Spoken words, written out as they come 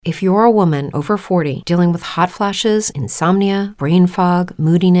If you're a woman over 40 dealing with hot flashes, insomnia, brain fog,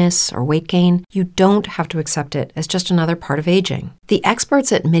 moodiness, or weight gain, you don't have to accept it as just another part of aging. The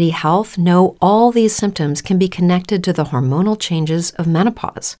experts at MIDI Health know all these symptoms can be connected to the hormonal changes of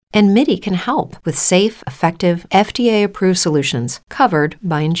menopause. And MIDI can help with safe, effective, FDA-approved solutions covered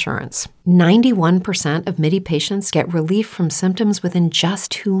by insurance. 91% of MIDI patients get relief from symptoms within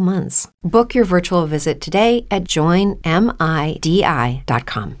just 2 months. Book your virtual visit today at joinmidi.com.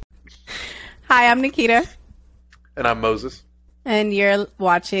 Hi, I'm Nikita. And I'm Moses. And you're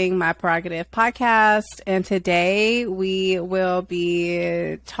watching My Prerogative podcast. And today we will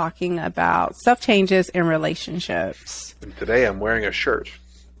be talking about self-changes in relationships. And today I'm wearing a shirt.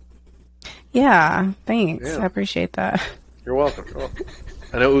 Yeah, thanks. Yeah. I appreciate that. You're welcome.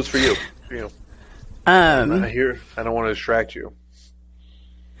 I know it was for you. I'm not here. I don't want to distract you.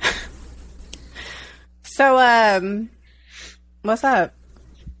 So, what's up?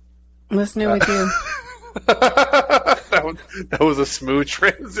 What's new with you? that was a smooth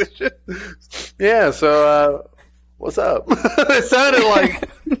transition. Yeah, so what's up? It sounded like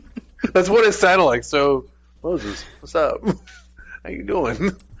that's what it sounded like. So, Moses, what's up? How you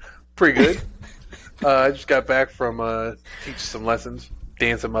doing? Pretty good. I just got back from teaching some lessons,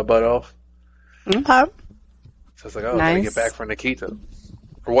 dancing my butt off. Okay. So I was like, nice. I gotta get back from Nikita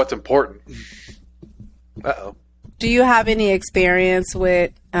for what's important. Uh-oh. Do you have any experience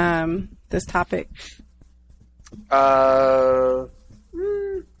with this topic?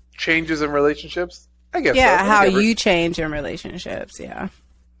 Changes in relationships? I guess. Yeah, so. how you change in relationships, yeah.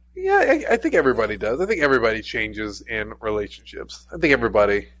 Yeah, I think everybody does. I think everybody changes in relationships. I think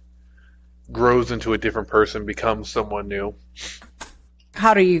everybody grows into a different person, becomes someone new.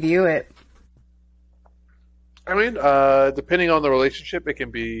 How do you view it? I mean, depending on the relationship, it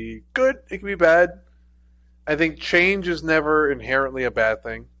can be good, it can be bad. I think change is never inherently a bad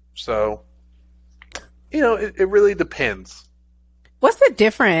thing. So, it really depends. What's the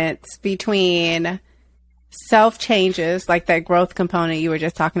difference between self-changes, like that growth component you were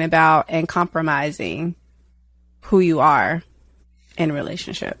just talking about, and compromising who you are in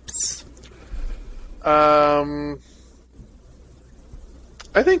relationships? I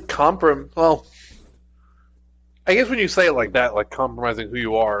think I guess when you say it like that, like compromising who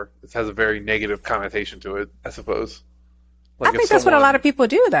you are, it has a very negative connotation to it, I suppose. Like I think that's what a lot of people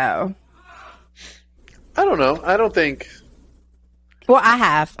do, though. I don't know. I don't think... Well, I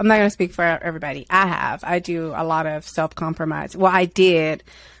have. I'm not going to speak for everybody. I have. I do a lot of self-compromise. Well, I did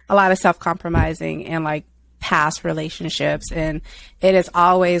a lot of self-compromising in, like, past relationships, and it has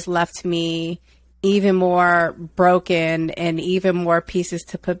always left me even more broken and even more pieces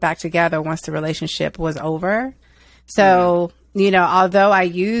to put back together once the relationship was over. So, although I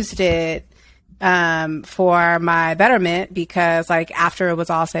used it for my betterment, because like after it was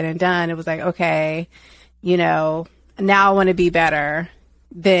all said and done, it was like, okay, now I want to be better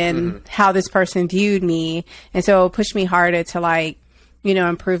than how this person viewed me. And so it pushed me harder to like,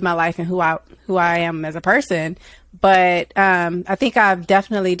 improve my life and who I am as a person. But I think I've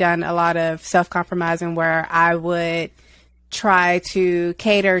definitely done a lot of self-compromising where I would try to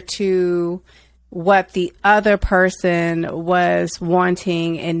cater to what the other person was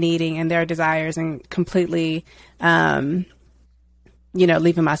wanting and needing and their desires, and completely, leaving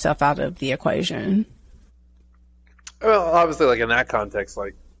myself out of the equation. Well, obviously, like in that context,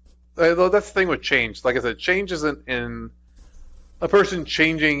 like that's the thing with change. Like I said, change isn't in a person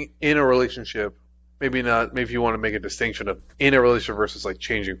changing in a relationship. Maybe not. Maybe you want to make a distinction of in a relationship versus like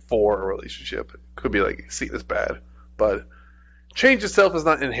changing for a relationship. It could be like seen as bad, but change itself is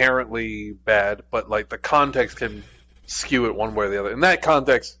not inherently bad. But like the context can skew it one way or the other. In that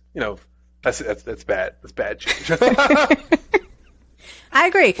context, that's bad. That's bad change. I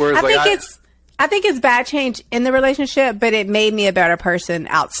agree. I think it's bad change in the relationship, but it made me a better person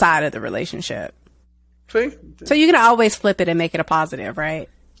outside of the relationship. See? So you can always flip it and make it a positive, right?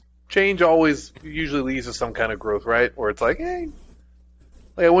 Change always usually leads to some kind of growth, right? Where it's like, hey,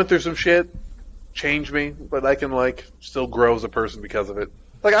 like I went through some shit, changed me, but I can like still grow as a person because of it.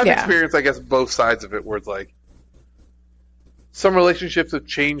 Like I've experienced, I guess, both sides of it, where it's like some relationships have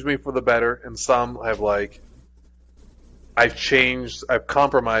changed me for the better, and some have like I've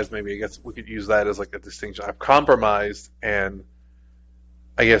compromised. Maybe I guess we could use that as like a distinction. I've compromised, and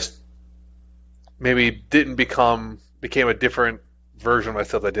I guess maybe became a different version of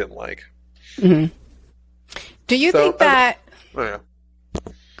myself I didn't like. Mm-hmm. Do you think that? Oh, yeah.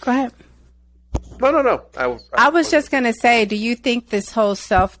 Go ahead. No. I was just going to say, do you think this whole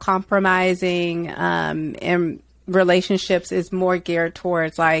self-compromising in relationships is more geared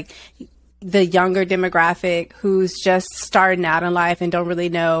towards like the younger demographic who's just starting out in life and don't really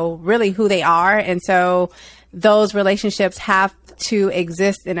know really who they are. And so those relationships have to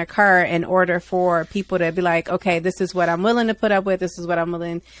exist and occur in order for people to be like, okay, this is what I'm willing to put up with. This is what I'm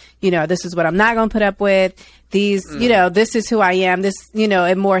willing, this is what I'm not going to put up with. These, this is who I am. This,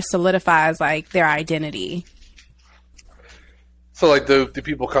 it more solidifies like their identity. So like do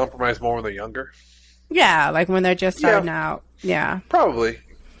people compromise more when they're younger? Yeah. Like when they're just starting out. Yeah. Probably.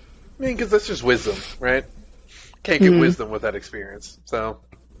 I mean, because that's just wisdom, right? Can't get wisdom with that experience. So,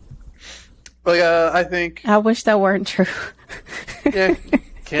 like, I think... I wish that weren't true. Yeah,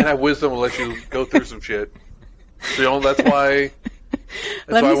 can't have wisdom unless you go through some shit. So, that's why...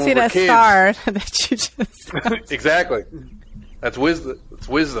 Let me see that scar that you just... Exactly. That's wisdom. It's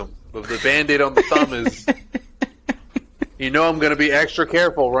wisdom. But the Band-Aid on the thumb is... I'm going to be extra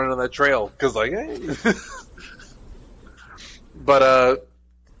careful running on that trail. Because, like, hey... But,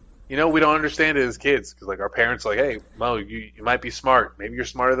 we don't understand it as kids because, like, our parents are like, hey, Mo, you might be smart. Maybe you're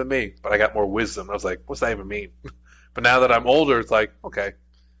smarter than me, but I got more wisdom. I was like, what's that even mean? But now that I'm older, it's like, okay.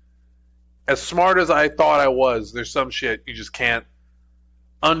 As smart as I thought I was, there's some shit you just can't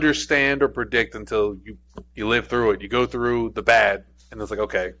understand or predict until you live through it. You go through the bad, and it's like,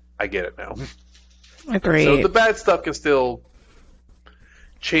 okay, I get it now. Agreed. So the bad stuff can still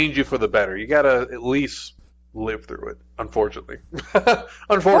change you for the better. You got to at least live through it, unfortunately.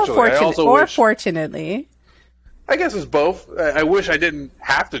 Fortunately. I guess it's both. I wish I didn't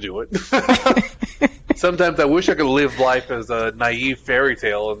have to do it. Sometimes I wish I could live life as a naive fairy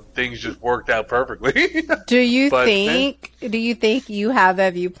tale and things just worked out perfectly. Do you think you have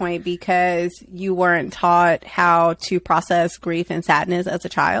that viewpoint because you weren't taught how to process grief and sadness as a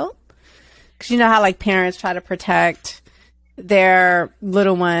child? Because you know how like parents try to protect their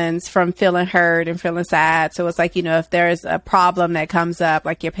little ones from feeling hurt and feeling sad. So it's like, if there's a problem that comes up,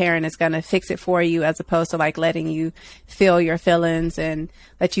 like your parent is going to fix it for you as opposed to like letting you feel your feelings and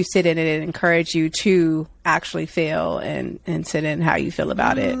let you sit in it and encourage you to actually feel and sit in how you feel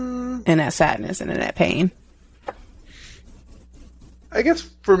about it and that sadness and in that pain. I guess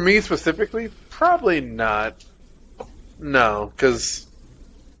for me specifically, probably not. No, because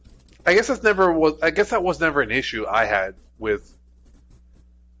I guess that was never an issue I had with,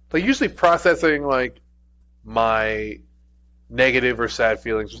 like, usually processing like my negative or sad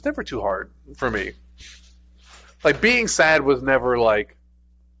feelings was never too hard for me. Like being sad was never like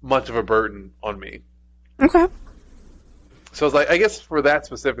much of a burden on me. Okay. So it's like, I guess for that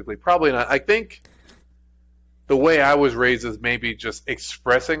specifically, probably not. I think the way I was raised is maybe just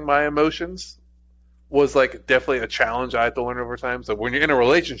expressing my emotions was like definitely a challenge I had to learn over time. So when you're in a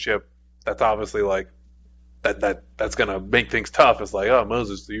relationship, that's obviously like that's gonna make things tough. It's like, oh,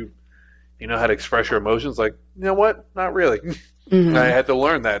 Moses, do you know how to express your emotions? Like, you know what? Not really. Mm-hmm. I had to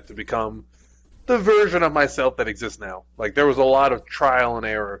learn that to become the version of myself that exists now. Like there was a lot of trial and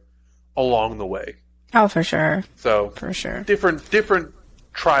error along the way. Oh, for sure. So for sure, different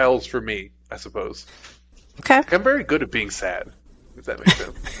trials for me, I suppose. Okay, like, I'm very good at being sad, if that makes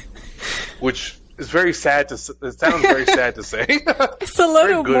sense. Which is very sad to. It sounds very sad to say. It's a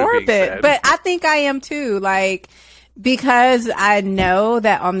little morbid, but I think I am too. Like because I know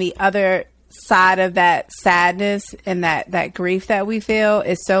that on the other side of that sadness and that grief that we feel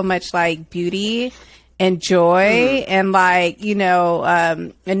is so much like beauty and joy and like,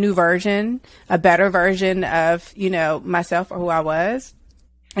 a new version, a better version of, myself or who I was.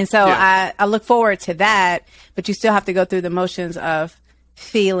 And so I look forward to that, but you still have to go through the motions of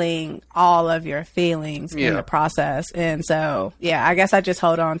feeling all of your feelings in the process. And so, I guess I just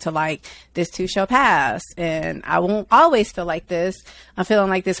hold on to like, this too shall pass. And I won't always feel like this. I'm feeling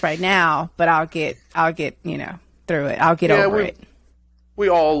like this right now, but I'll get, through it. I'll get over it. We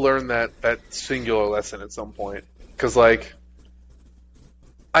all learn that singular lesson at some point. Cause like,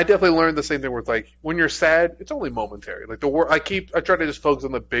 I definitely learned the same thing where it's like, when you're sad, it's only momentary. Like I try to just focus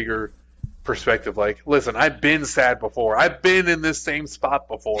on the bigger perspective. Like, listen, I've been sad before. I've been in this same spot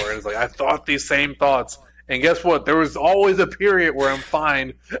before. And it's like, I thought these same thoughts. And guess what? There was always a period where I'm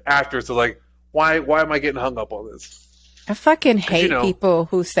fine after. So like, why am I getting hung up on this? I fucking hate people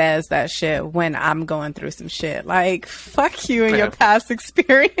who says that shit when I'm going through some shit. Like, fuck you and your past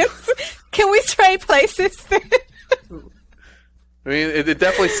experience. Can we trade places? I mean, it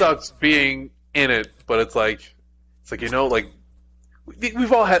definitely sucks being in it, but it's like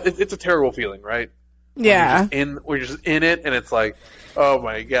we've all had. It's a terrible feeling, right? Yeah. We're just in it, and it's like, oh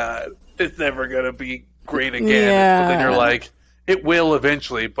my god, it's never gonna be great again. Yeah. But then you're like, it will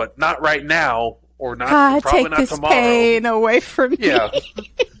eventually, but not right now, or not. God, probably take not this tomorrow. pain away from me. Yeah.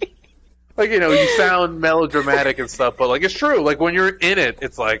 Like, you sound melodramatic and stuff, but like it's true. Like when you're in it,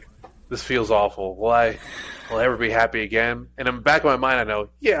 it's like, this feels awful. Will I ever be happy again? And in the back of my mind, I know,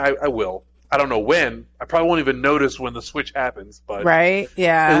 yeah, I will. I don't know when. I probably won't even notice when the switch happens. But right,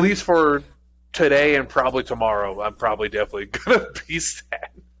 yeah. At least for today and probably tomorrow, I'm probably definitely gonna be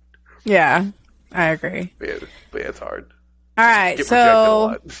sad. Yeah, I agree. But yeah, it's hard. All right,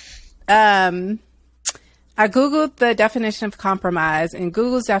 so I Googled the definition of compromise, and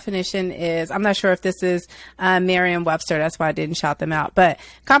Google's definition is, I'm not sure if this is Merriam-Webster, that's why I didn't shout them out, but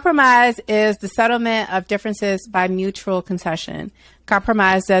compromise is the settlement of differences by mutual concession.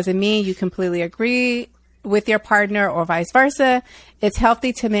 Compromise doesn't mean you completely agree with your partner or vice versa. It's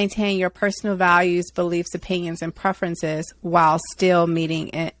healthy to maintain your personal values, beliefs, opinions, and preferences while still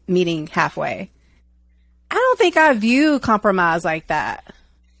meeting halfway. I don't think I view compromise like that.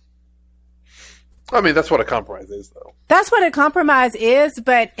 I mean, that's what a compromise is, though. That's what a compromise is,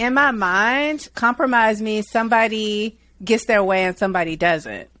 but in my mind, compromise means somebody gets their way and somebody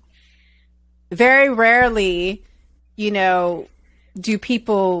doesn't. Very rarely, do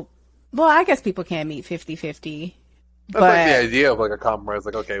people... Well, I guess people can meet 50-50. That's like the idea of like a compromise.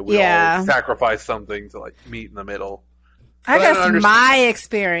 Like, okay, we all sacrifice something to like meet in the middle. I guess my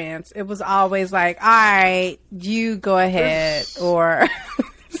experience, it was always like, all right, you go ahead, or...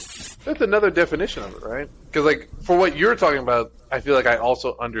 That's another definition of it, right? Because, like, for what you're talking about, I feel like I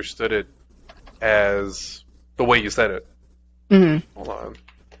also understood it as the way you said it. Mm-hmm. Hold on.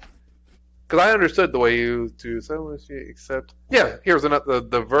 Because I understood the way you accept. Yeah, here's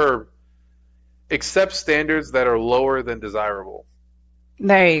the verb. Accept standards that are lower than desirable.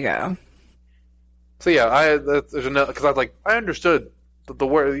 There you go. So yeah, there's another, because I was like, I understood the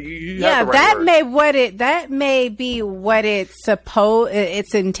word. That may be what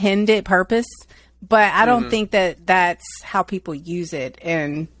its intended purpose, but I don't think that that's how people use it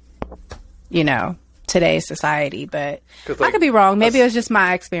in today's society. But I could be wrong. Maybe it was just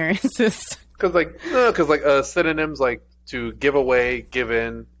my experiences. Because synonyms like to give away, give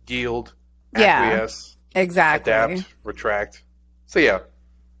in, yield, acquiesce, exactly, adapt, retract. So yeah,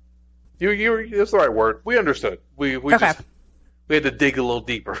 that's the right word. We understood. We had to dig a little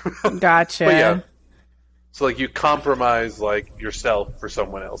deeper. Gotcha. But yeah, so like you compromise like yourself for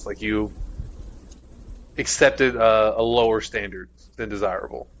someone else. Like you accepted a lower standard than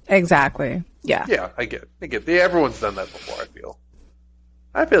desirable. Exactly. Yeah. Yeah, I get it. Yeah, everyone's done that before.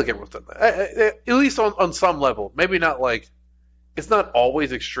 I feel like everyone's done that. At least on some level. Maybe not like, it's not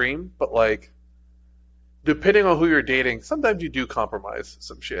always extreme, but like, depending on who you're dating, sometimes you do compromise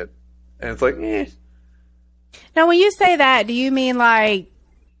some shit. And it's like, eh. Now, when you say that, do you mean like,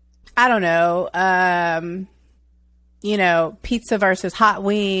 I don't know, pizza versus hot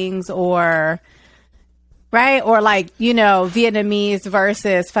wings, or, right? Or like, Vietnamese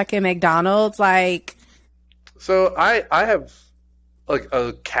versus fucking McDonald's, like. So I have like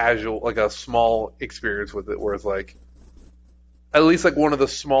a casual, like a small experience with it where it's like, at least like one of the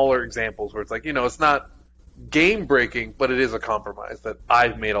smaller examples where it's like, it's not game breaking, but it is a compromise that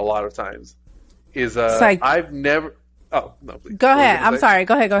I've made a lot of times. I've never. Oh no! Please. Go ahead. I'm sorry.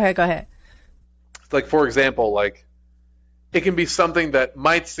 Go ahead. Like, for example, like it can be something that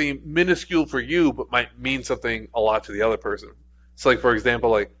might seem minuscule for you, but might mean something a lot to the other person. So, like, for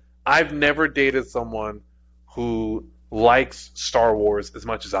example, like I've never dated someone who likes Star Wars as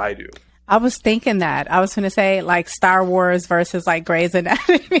much as I do. I was thinking that. I was going to say like Star Wars versus like Grey's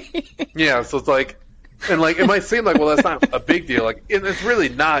Anatomy. Yeah, so it's like. And like it might seem like, well, that's not a big deal. Like it's really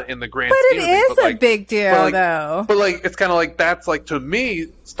not in the grand scheme. But it is a big deal, though. But like it's kind of like, that's like, to me,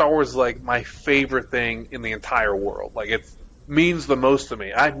 Star Wars is like my favorite thing in the entire world. Like it means the most to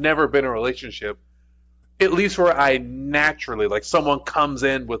me. I've never been in a relationship, at least where I naturally, like, someone comes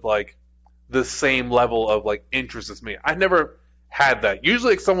in with like the same level of like interest as me. I've never had that.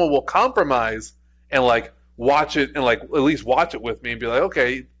 Usually, like, someone will compromise and like watch it and like at least watch it with me and be like,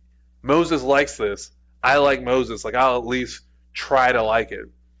 okay, Moses likes this. I like Moses. Like, I'll at least try to like it.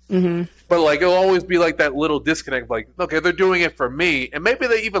 Mm-hmm. But like, it'll always be like that little disconnect. Like, okay, they're doing it for me, and maybe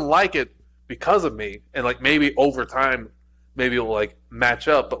they even like it because of me. And like, maybe over time, maybe it'll like match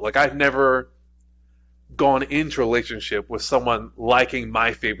up. But like, I've never gone into a relationship with someone liking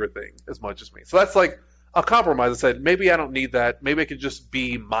my favorite thing as much as me. So that's like a compromise. I said, maybe I don't need that. Maybe it could just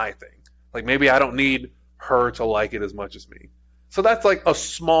be my thing. Like, maybe I don't need her to like it as much as me. So that's like a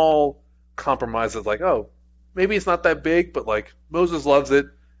small compromise. That's like, oh, maybe it's not that big, but like Moses loves it,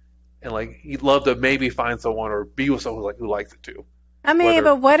 and like he'd love to maybe find someone or be with someone who likes it too. I mean,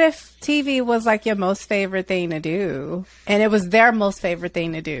 but what if TV was like your most favorite thing to do, and it was their most favorite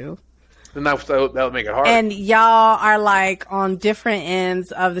thing to do? Then that would make it hard. And y'all are like on different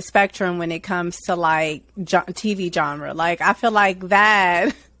ends of the spectrum when it comes to like TV genre. Like, I feel like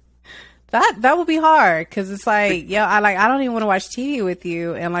that That would be hard because it's like, I don't even want to watch TV with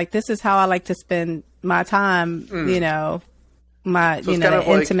you, and like this is how I like to spend my time, those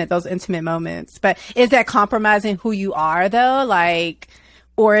intimate moments. But is that compromising who you are though? Like,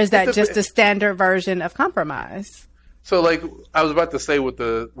 or is that just a standard version of compromise? So like I was about to say with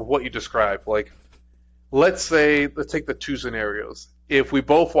what you described, like let's take the two scenarios. If we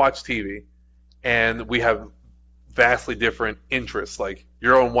both watch TV and we have vastly different interests, like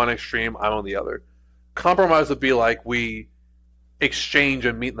you're on one extreme, I'm on the other. Compromise would be like we exchange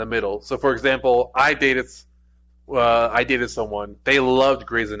and meet in the middle. So for example, I dated someone, they loved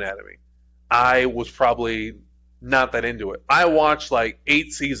Grey's Anatomy. I was probably not that into it. I watched like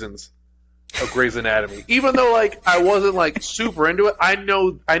 8 seasons of Grey's Anatomy. Even though like I wasn't like super into it, I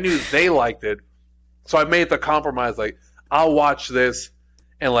knew they liked it. So I made the compromise, like I'll watch this,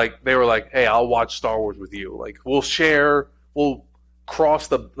 and like they were like, hey, I'll watch Star Wars with you. Like we'll cross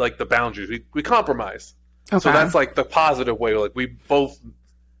the boundaries. We compromise. Okay. So that's like the positive way. Like we both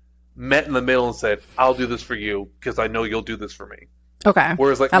met in the middle and said, I'll do this for you because I know you'll do this for me. Okay.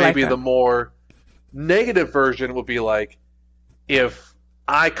 Whereas like maybe the more negative version would be like if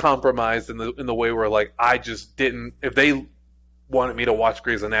I compromised in the way where like I just didn't, if they wanted me to watch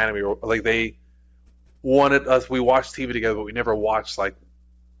Grey's Anatomy or like they wanted us, we watched TV together but we never watched like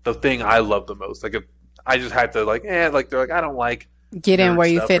the thing I love the most. Like if I just had to like they're like I don't like get in where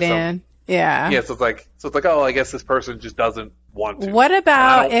you fit in. Yeah. So it's like oh, I guess this person just doesn't want to. What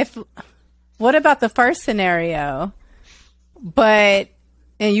about the first scenario?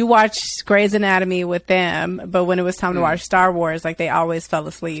 And you watched Grey's Anatomy with them, but when it was time to watch Star Wars, like they always fell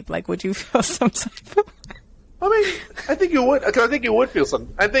asleep. Like, would you feel some type of... I mean, I think you would. Because I think you would feel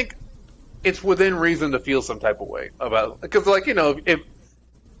some. I think it's within reason to feel some type of way about. Because, like, you know,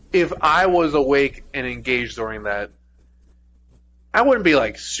 if I was awake and engaged during that, I wouldn't be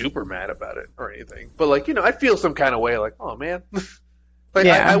like super mad about it or anything. But like, you know, I'd feel some kind of way. Like, oh man, like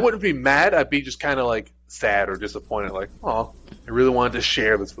I wouldn't be mad. I'd be just kind of like sad or disappointed. Like, oh, I really wanted to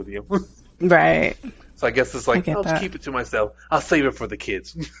share this with you. Right. So I guess it's like, I'll just keep it to myself. I'll save it for the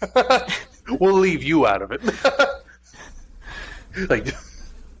kids. We'll leave you out of it. Like,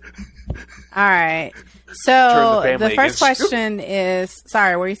 all right. So the first question is,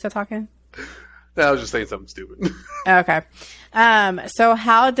 sorry, were you still talking? No, I was just saying something stupid. Okay. So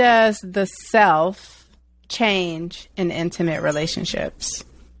how does the self change in intimate relationships?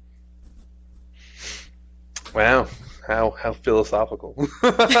 Wow. How philosophical.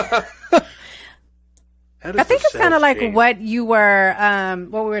 I think it's kind of like what we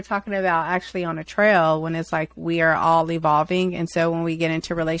were talking about actually on a trail when it's like we are all evolving. And so when we get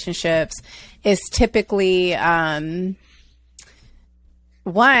into relationships, it's typically,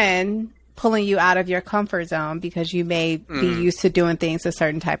 one, pulling you out of your comfort zone because you may be used to doing things a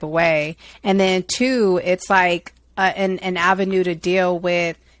certain type of way. And then two, it's like an avenue to deal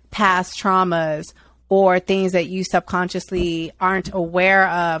with past traumas or things that you subconsciously aren't aware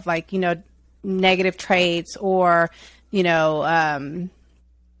of, like, you know, negative traits or, you know,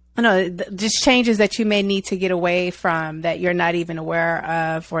 just changes that you may need to get away from that you're not even aware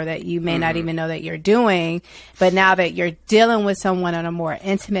of or that you may not even know that you're doing. But now that you're dealing with someone on a more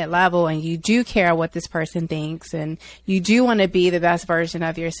intimate level and you do care what this person thinks and you do want to be the best version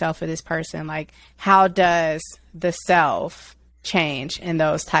of yourself for this person, like how does the self change in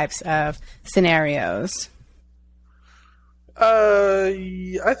those types of scenarios?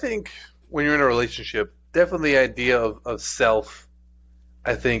 I think when you're in a relationship, definitely the idea of self,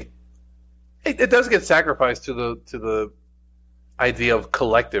 I think it does get sacrificed to the idea of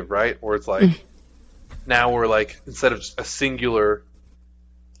collective, right? Where it's like now we're like, instead of just a singular,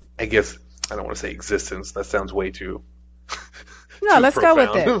 I guess I don't want to say existence. That sounds way too. No, let's go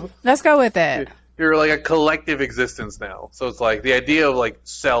with it. Let's go with it. You're like a collective existence now. So it's like the idea of like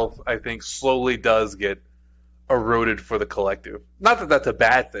self, I think, slowly does get eroded for the collective. Not that that's a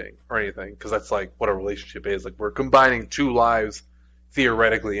bad thing or anything, because that's like what a relationship is. Like we're combining two lives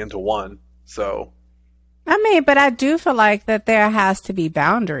theoretically into one. So, I mean, but I do feel like that there has to be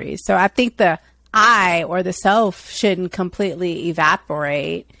boundaries. So I think the I or the self shouldn't completely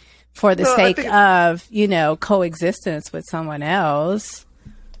evaporate for the sake of, you know, coexistence with someone else.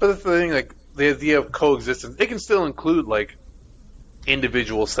 But that's the thing, like the idea of coexistence, it can still include like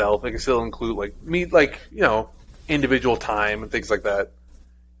individual self. It can still include like you know, individual time and things like that.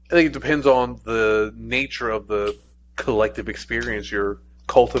 I think it depends on the nature of the collective experience you're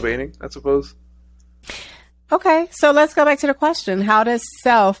cultivating, I suppose. Okay, so let's go back to the question. How does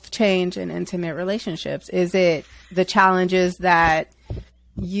self change in intimate relationships? Is it the challenges that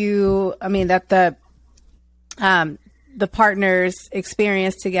the partners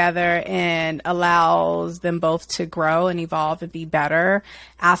experience together and allows them both to grow and evolve and be better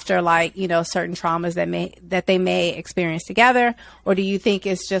after like, you know, certain traumas that they may experience together? Or do you think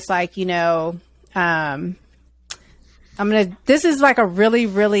it's just like, you know, this is like a really,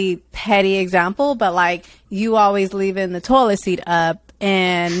 really petty example, but like you always leaving the toilet seat up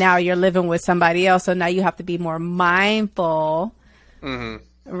and now you're living with somebody else. So now you have to be more mindful,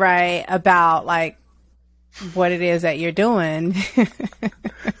 right, about like what it is that you're doing.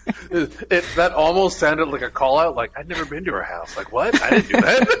 That almost sounded like a call out. Like, I'd never been to her house. Like, what? I didn't do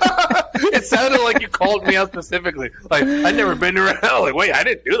that. It sounded like you called me out specifically. Like, I'd never been to her house. Like, wait, I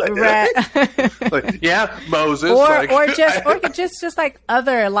didn't do that. Right. Like, yeah, Moses. Or just like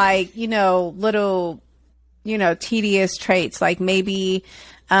other, like, you know, little, you know, tedious traits. Like maybe,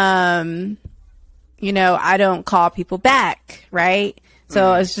 you know, I don't call people back. Right.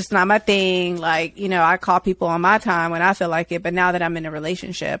 So it's just not my thing. Like, you know, I call people on my time when I feel like it. But now that I'm in a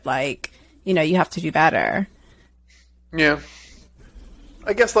relationship, like, you know, you have to do better. Yeah.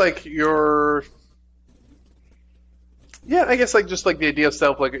 I guess like I guess like just like the idea of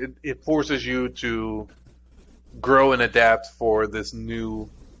self, like it forces you to grow and adapt for this new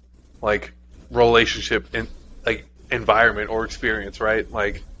like relationship and like environment or experience, right?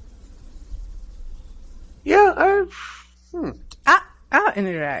 Like, yeah, I'll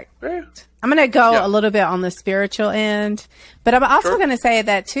interact. Yeah. I'm going to go a little bit on the spiritual end, but I'm also going to say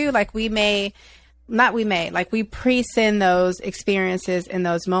that too, like we pre-send those experiences in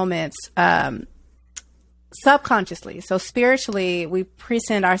those moments, subconsciously. So spiritually, we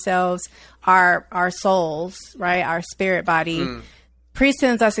pre-send ourselves, our souls, right? Our spirit body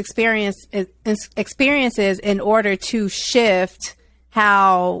pre-sends us experiences in order to shift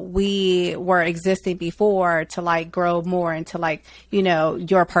how we were existing before to like grow more into like, you know,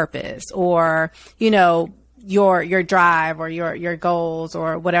 your purpose or, you know, your drive or your goals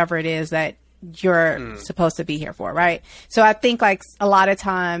or whatever it is that you're supposed to be here for. Right. So I think like a lot of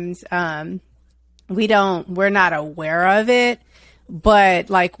times, we're not aware of it, but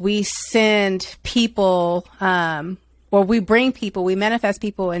like we send people, or we bring people, we manifest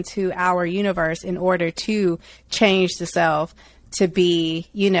people into our universe in order to change the self, to be,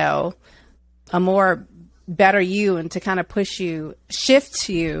 you know, a more better you and to kind of shift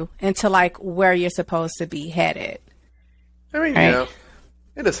you into like where you're supposed to be headed. I mean, right? You know,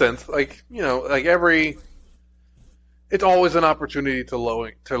 in a sense, like, you know, like it's always an opportunity to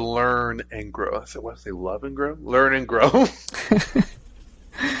learn and grow. I said, what did I say? Love and grow? Learn and grow.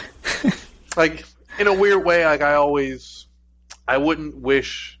 Like, in a weird way, like I wouldn't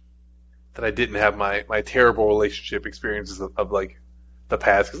wish that I didn't have my terrible relationship experiences of like the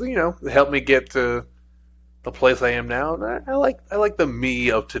past, because, you know, it helped me get to the place I am now. And I like the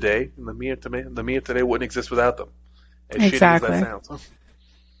me of today, and the me of today wouldn't exist without them. As exactly. shitty as that sounds.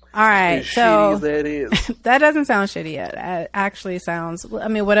 All right, as so shitty as that is. That doesn't sound shitty yet. It actually sounds, I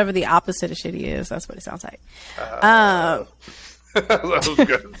mean, whatever the opposite of shitty is, that's what it sounds like. That was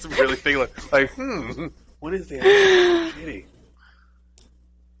good. It's really thinking like, what is the shitty?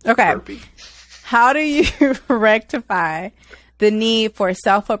 Okay. Burpee? How do you rectify the need for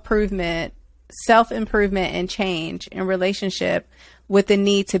self-improvement and change in relationship with the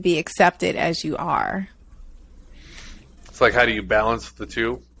need to be accepted as you are? It's like, how do you balance the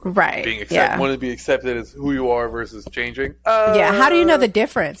two? Right. Being accepted, wanting to be accepted as who you are versus changing. How do you know the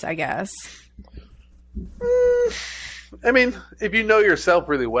difference, I guess? I mean, if you know yourself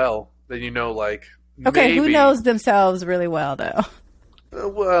really well, then you know, like, okay, maybe, who knows themselves really well, though?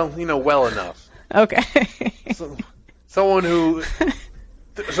 Well, you know, well enough. Okay. Someone who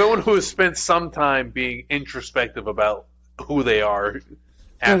has spent some time being introspective about who they are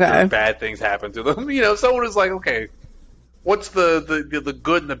after bad things happen to them. You know, someone who's like, okay, what's the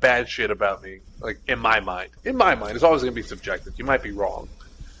good and the bad shit about me? Like, in my mind. In my mind, it's always going to be subjective. You might be wrong.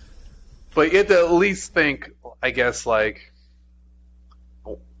 But you have to at least think, I guess, like,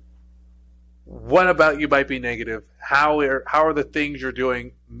 what about you might be negative? How are the things you're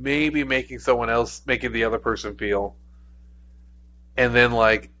doing maybe making the other person feel? And then,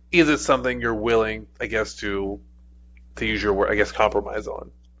 like, is it something you're willing, I guess, to use your word, I guess, compromise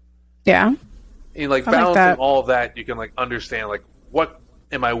on? Yeah. And, like, balancing all of that, you can, like, understand, like, what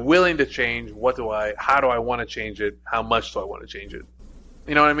am I willing to change? How do I want to change it? How much do I want to change it?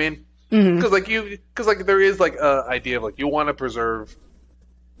 You know what I mean? Because, like, there is, like, a idea of, like, you want to preserve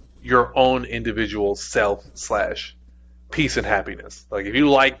your own individual self / peace and happiness. Like, if you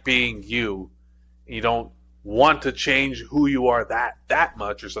like being you, and you don't want to change who you are that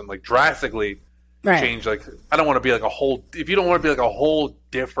much or something, like drastically change, like, I don't want to be like if you don't want to be like a whole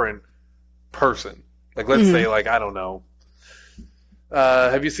different person, Like, let's say, like, I don't know.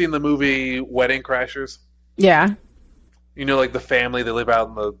 Have you seen the movie Wedding Crashers? Yeah. You know, like the family, they live out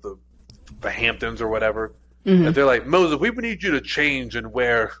in the Hamptons or whatever. And they're like, Moses, we need you to change and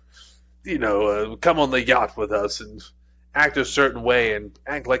wear, come on the yacht with us and act a certain way and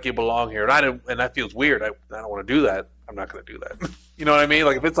act like you belong here. And that feels weird. I don't want to do that. I'm not going to do that. You know what I mean?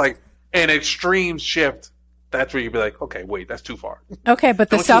 Like, if it's like an extreme shift, that's where you'd be like, okay, wait, that's too far. Okay, but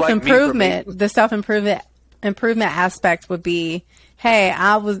the self-improvement aspect would be, hey,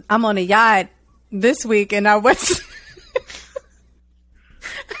 I'm on a yacht this week and I was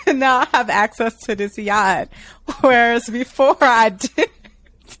and now I have access to this yacht, whereas before I did.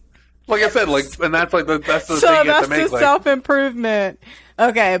 Like I said, and that's like that's the so thing you have that's to make. the self-improvement.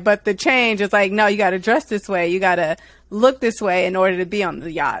 Okay, but the change is like, no, you got to dress this way, you got to look this way in order to be on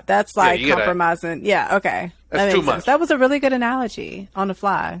the yacht. That's like compromising. Yeah, okay, that's too much. Sense. That was a really good analogy on the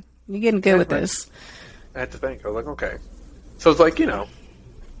fly. You're getting good with this. I had to think. I was like, okay. So it's like,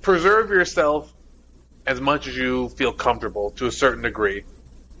 preserve yourself as much as you feel comfortable to a certain degree,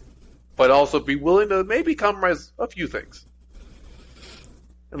 but also be willing to maybe compromise a few things.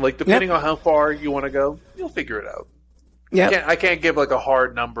 And like, depending on how far you want to go, you'll figure it out. Yeah, I can't give like a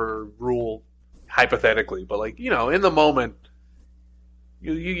hard number rule hypothetically, but like, in the moment,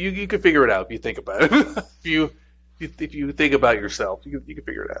 you can figure it out if you think about it. if you think about yourself, you can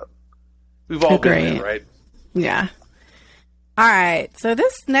figure it out. We've all been there, right? Yeah. All right. So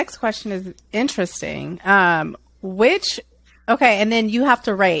this next question is interesting. Okay, and then you have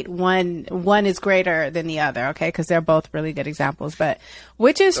to rate one is greater than the other, okay? Because they're both really good examples. But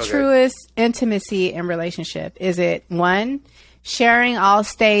which is truest intimacy in relationship? Is it 1, sharing all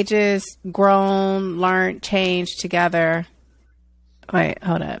stages, grown, learned, changed together? Wait,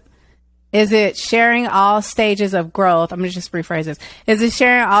 hold up. Is it sharing all stages of growth? I'm going to just rephrase this. Is it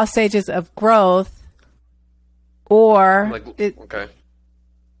sharing all stages of growth or... okay.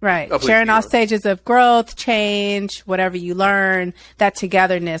 Right. Sharing all stages of growth, change, whatever you learn, that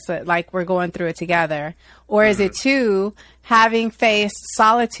togetherness, like we're going through it together. Or is it 2, having faced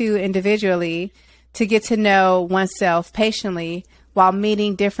solitude individually to get to know oneself patiently while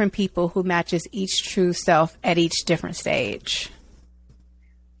meeting different people who matches each true self at each different stage?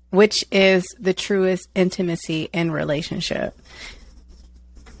 Which is the truest intimacy in relationship?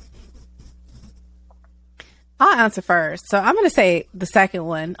 I'll answer first. So I'm going to say the second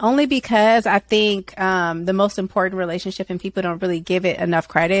one, only because I think the most important relationship, and people don't really give it enough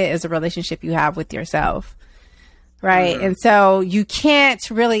credit, is a relationship you have with yourself. Right. And so you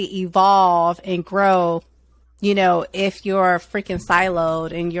can't really evolve and grow, if you're freaking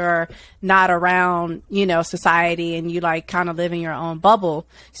siloed and you're not around, society, and you like kind of live in your own bubble.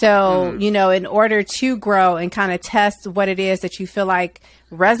 So, in order to grow and kind of test what it is that you feel like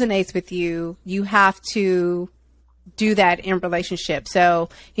resonates with you, you have to do that in relationship. So,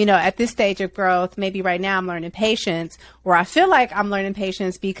 at this stage of growth, maybe right now I'm learning patience, or I feel like I'm learning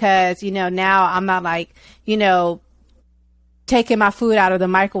patience because, now I'm not like, taking my food out of the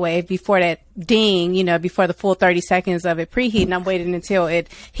microwave before that ding, before the full 30 seconds of it preheating. I'm waiting until it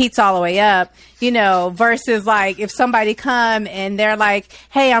heats all the way up, versus like if somebody come and they're like,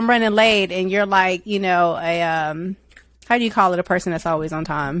 hey, I'm running late. And you're like, how do you call it? A person that's always on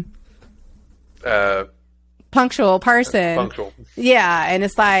time? Punctual person. Punctual. Yeah. And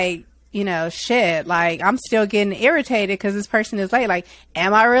it's like, shit, like I'm still getting irritated because this person is late. Like,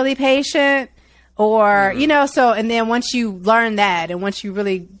 am I really patient? Or, so, and then once you learn that, and once you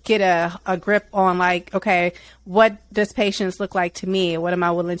really get a grip on like, okay, what does patience look like to me? What am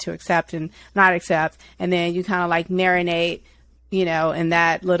I willing to accept and not accept? And then you kind of like marinate, in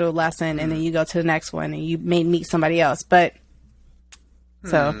that little lesson, and then you go to the next one and you may meet somebody else. But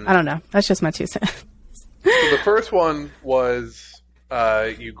so I don't know. That's just my 2 cents. So the first one was,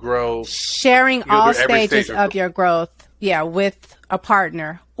 you grow, sharing all stages of your growth. Yeah. With a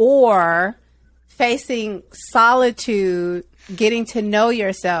partner, or facing solitude, getting to know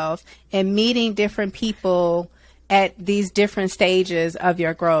yourself, and meeting different people at these different stages of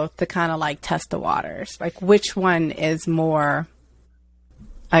your growth to kind of like test the waters. Like, which one is more,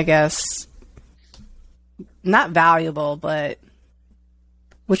 I guess, not valuable, but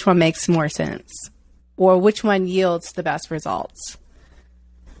which one makes more sense? Or which one yields the best results?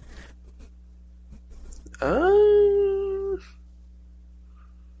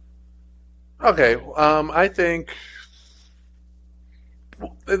 Okay, I think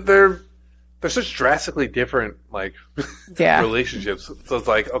they're such drastically different, like, relationships. So it's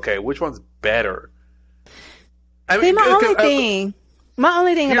like, okay, which one's better? I mean, my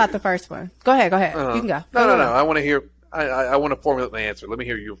only thing about the first one. Go ahead. You can go. No. I want to hear I want to formulate my answer. Let me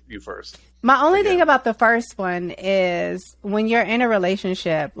hear you first. My only thing about the first one is when you're in a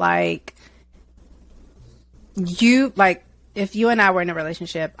relationship, like if you and I were in a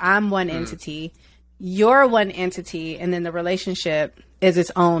relationship, I'm one entity, you're one entity, and then the relationship is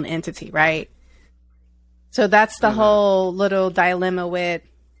its own entity, right? So that's the whole little dilemma with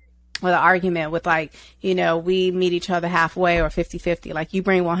the argument with, like, you know, we meet each other halfway or 50-50. Like, you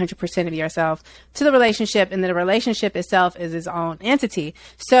bring 100% of yourself to the relationship, and then the relationship itself is its own entity.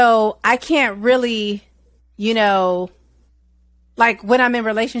 So I can't really, you know, like when I'm in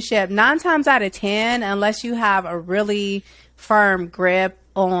relationship, 9 times out of 10, unless you have a really firm grip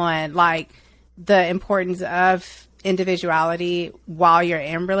on like the importance of individuality while you're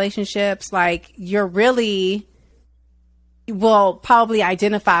in relationships, like you're really will probably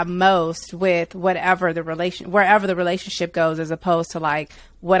identify most with wherever the relationship goes, as opposed to like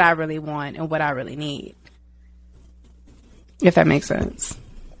what I really want and what I really need. If that makes sense.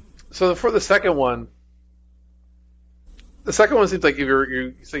 So for the second one seems like if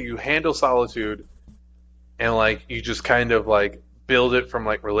you say you handle solitude and like you just kind of like build it from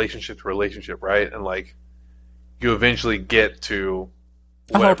like relationship to relationship, right? And like you eventually get to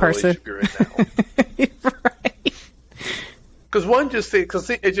a whole person you're in now. Right. Because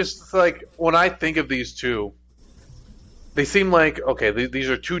it just like when I think of these two, they seem like okay. These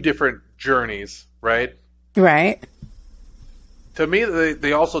are two different journeys, right? Right. To me,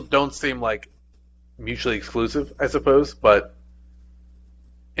 they also don't seem like mutually exclusive, I suppose. But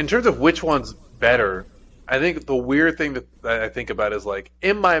in terms of which one's better, I think the weird thing that I think about is like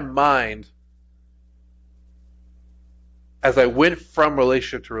in my mind, as I went from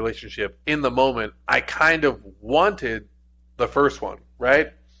relationship to relationship, in the moment, I kind of wanted the first one,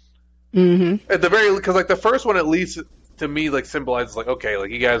 right? Mm-hmm. At the very, because like the first one, at least to me, like symbolizes like okay, like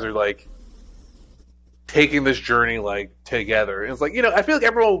you guys are like taking this journey like together. And it's like, you know, I feel like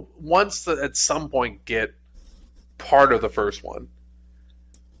everyone wants to at some point get part of the first one.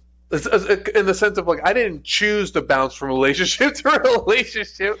 In the sense of like, I didn't choose to bounce from relationship to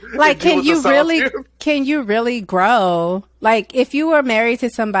relationship. Like, can you really grow? Like, if you were married to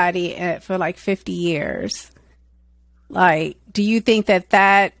somebody for like 50 years, like, do you think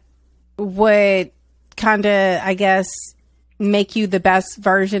that would kind of, I guess, make you the best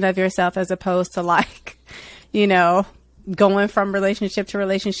version of yourself, as opposed to like, you know, going from relationship to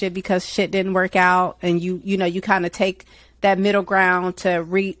relationship because shit didn't work out, and you know, you kind of take that middle ground to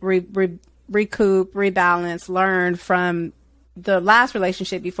recoup, rebalance, learn from the last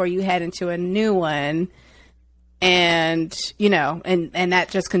relationship before you head into a new one. And, you know, and that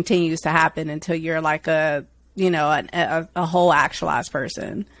just continues to happen until you're like a whole actualized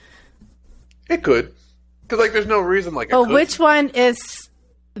person. It could. Because, like, there's no reason, like, but which one is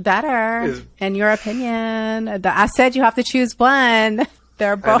better, in your opinion? I said you have to choose one.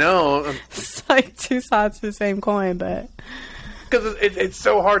 They're both. I know. It's like two sides of the same coin, but because it's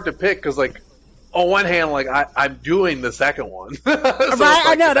so hard to pick. Because, like, on one hand, like I'm doing the second one, so right? Like,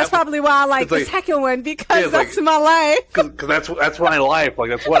 I know that's probably why I like the second one, because that's like, my life. Because that's my life. Like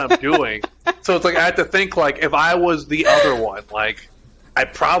that's what I'm doing. So it's like I have to think like if I was the other one, like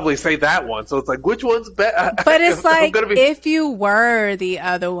I'd probably say that one. So it's like which one's better? But it's like if you were the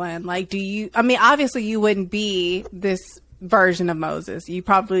other one, like do you? I mean, obviously you wouldn't be this version of Moses. You'd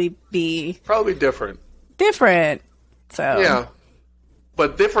probably be different. So yeah,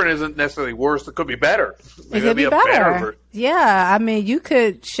 but different isn't necessarily worse. It could be better. It could be better. Yeah, I mean, you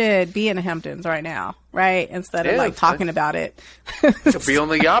could be in the Hamptons right now, right? Instead of like talking about it. Could be on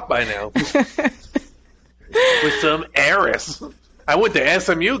the yacht by now with some heiress. I went to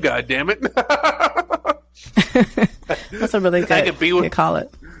SMU. God damn it! That's a really good. You call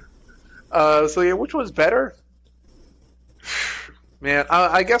it. So yeah, which one's better? Man,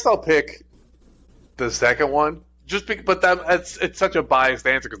 I guess I'll pick the second one. But it's such a biased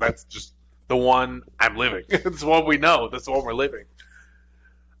answer because that's just the one I'm living. It's the one we know. That's the one we're living.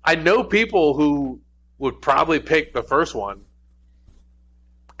 I know people who would probably pick the first one,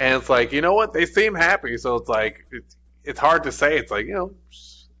 and it's like, you know what? They seem happy, so it's like it's hard to say. It's like, you know,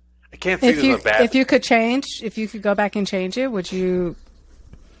 I can't see this as a bad. If you could go back and change it, would you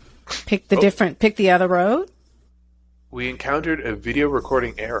pick the other road? We encountered a video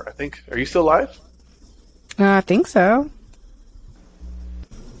recording error. I think. Are you still live? I think so.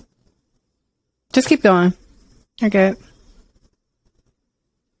 Just keep going. You're good.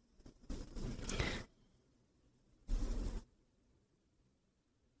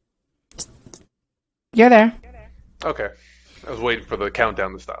 You're there. Okay. I was waiting for the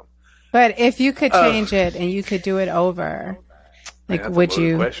countdown to stop. But if you could change it and you could do it over, like, would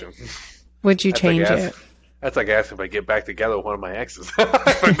you change it? That's like asking if I get back together with one of my exes.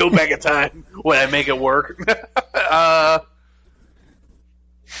 If I go back in time, would I make it work?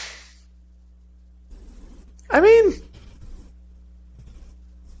 I mean,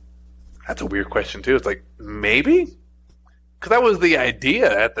 that's a weird question too. It's like, maybe? Because that was the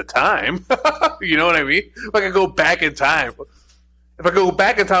idea at the time. You know what I mean? If I could go back in time. If I could go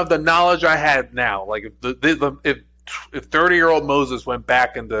back in time, the knowledge I had now, like if 30-year-old Moses went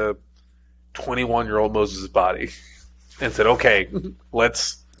back into 21-year-old Moses' body and said, "Okay,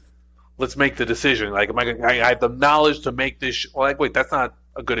 let's make the decision." Like, I have the knowledge to make this. Like, wait, that's not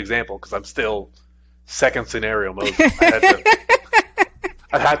a good example because I'm still second scenario Moses.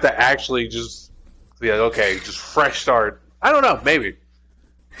 I'd have to actually just be like, okay, just fresh start. I don't know, maybe.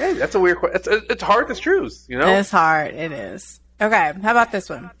 Hey, that's a weird question. It's hard to choose, you know? It's hard. It is. Okay, how about this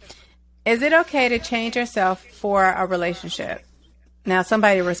one? Is it okay to change yourself for a relationship? Now,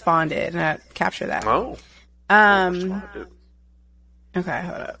 somebody responded, and I captured that. Oh. Okay,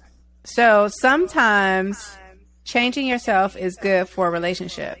 hold up. So, sometimes changing yourself is good for a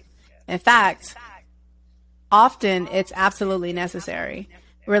relationship. In fact, often it's absolutely necessary.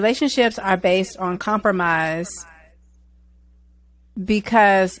 Relationships are based on compromise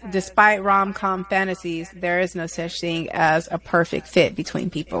because despite rom-com fantasies, there is no such thing as a perfect fit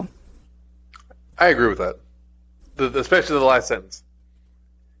between people. I agree with that. Especially the last sentence.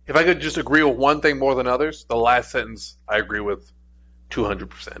 If I could just agree with one thing more than others, the last sentence I agree with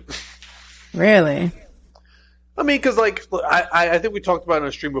 200%. Really? I mean, because like I think we talked about it on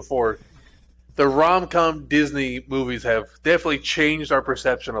a stream before. The rom-com Disney movies have definitely changed our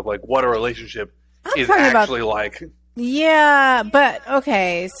perception of like what a relationship is actually like. Yeah, but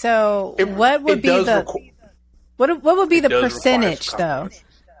okay. So what would be the what would be the percentage though?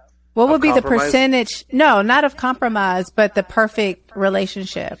 What would be the percentage? No, not of compromise, but the perfect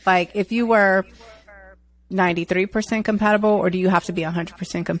relationship. Like if you were 93% compatible, or do you have to be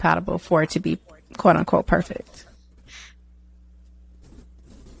 100% compatible for it to be quote unquote perfect?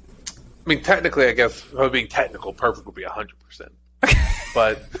 I mean, technically, I guess, if I'm being technical, perfect would be 100%.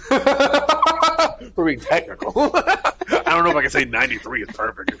 But, for being technical, I don't know if I can say 93 is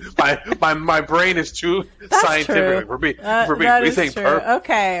perfect. My brain is too scientific. True. We're saying perfect.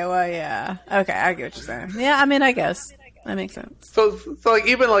 Okay, well, yeah. Okay, I get what you're saying. Yeah, I mean, I guess. That makes sense. So like,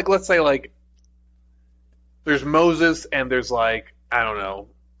 even, like, let's say, like, there's Moses and there's, like, I don't know,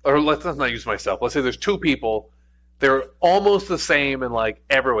 or let's not use myself. Let's say there's two people. They're almost the same in like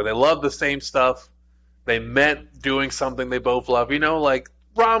everywhere. They love the same stuff. They met doing something they both love. You know, like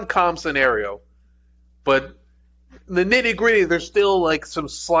rom-com scenario. But the nitty-gritty, there's still like some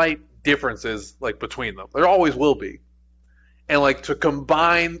slight differences like between them. There always will be. And like to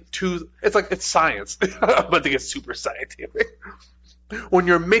combine two, it's science, but they get super scientific. When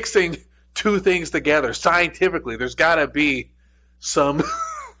you're mixing two things together scientifically, there's got to be some.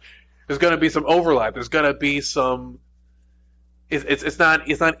 There's going to be some overlap. There's going to be some. It's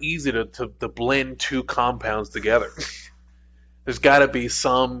not easy to blend two compounds together. There's got to be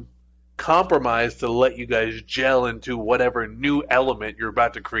some compromise to let you guys gel into whatever new element you're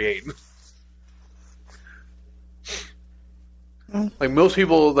about to create. Like most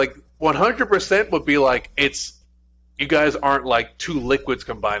people, like 100% would be like you guys aren't like two liquids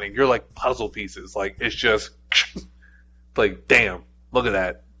combining. You're like puzzle pieces. Like it's just like damn, look at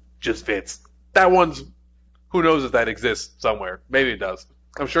that. Just fits. That one's, who knows if that exists somewhere. Maybe it does.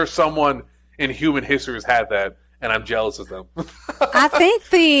 I'm sure someone in human history has had that, and I'm jealous of them. I think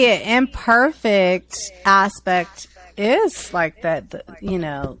the imperfect aspect is like that, you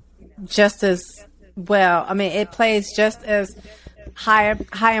know, just as well. I mean, it plays just as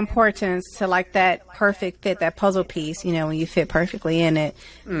high importance to like that perfect fit, that puzzle piece, you know, when you fit perfectly in it,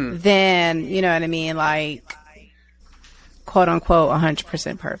 then, you know what I mean, like, quote unquote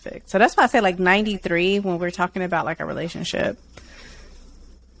 100% perfect. So that's why I say like 93 when we're talking about like a relationship.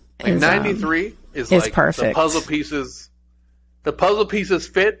 Like 93 is like perfect. The puzzle pieces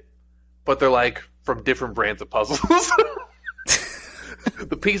fit, but they're like from different brands of puzzles.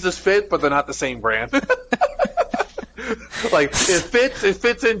 The pieces fit, but they're not the same brand. Like it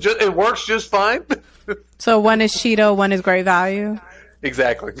fits in, it works just fine. So one is Cheeto, one is Great Value.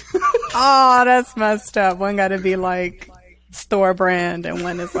 Exactly. Oh, that's messed up. One got to be like store brand, and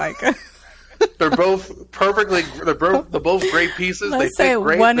one is like. They're both perfectly. They're both great pieces. Let's they say fit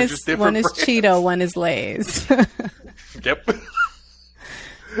great. One they're is just different brands. Cheeto, one is Lay's. Yep.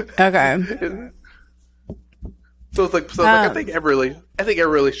 Okay. So it's like I think every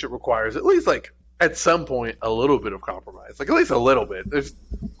relationship requires at least like at some point a little bit of compromise. Like at least a little bit. There's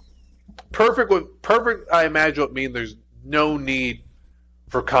perfect. I imagine would mean there's no need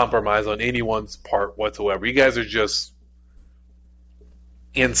for compromise on anyone's part whatsoever. You guys are just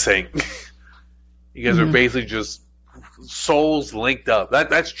in sync. You guys are basically just souls linked up.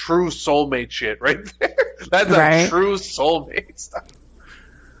 That's true soulmate shit right there. That's a true soulmate stuff.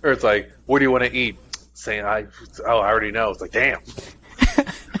 Or it's like, what do you want to eat? Saying, I already know. It's like, damn.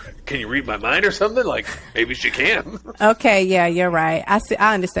 Can you read my mind or something? Like, maybe she can. Okay, yeah, you're right. I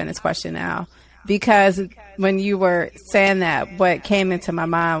understand this question now. Because when you were saying that, what came into my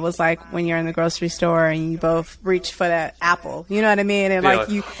mind was like when you're in the grocery store and you both reach for that apple. You know what I mean? And like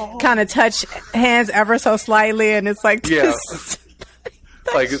you kind of touch hands ever so slightly, and it's like, this,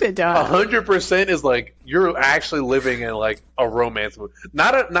 like 100% is like you're actually living in like a romance movie.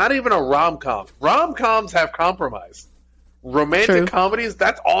 Not even a rom-com. Rom-coms have compromise. Romantic comedies,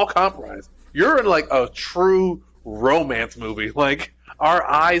 that's all compromise. You're in like a true romance movie. Like our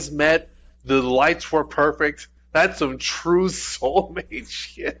eyes met. The lights were perfect. That's some true soulmate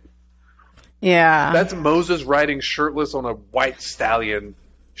shit. Yeah. That's Moses riding shirtless on a white stallion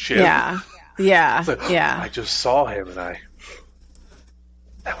shit. Yeah. Yeah. Like, yeah. I just saw him and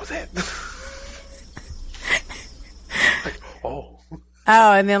that was it. Like, oh.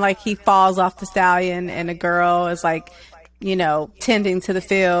 Oh, and then like he falls off the stallion and the girl is like, you know, tending to the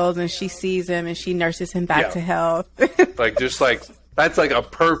fields and she sees him and she nurses him back to health. Like, just like, that's like a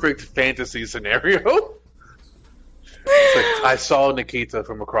perfect fantasy scenario. Like, I saw Nikita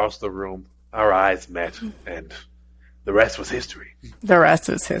from across the room. Our eyes met, and the rest was history. The rest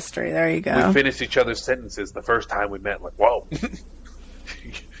was history. There you go. We finished each other's sentences the first time we met. Like, whoa.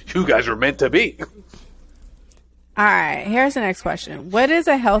 You guys were meant to be. All right. Here's the next question. What is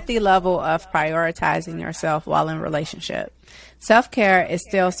a healthy level of prioritizing yourself while in a relationship? Self-care is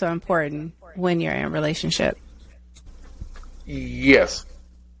still so important when you're in a relationship. Yes.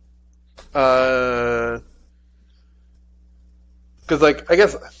 Because, like, I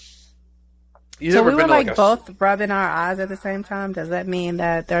guess... So we were, like, both rubbing our eyes at the same time? Does that mean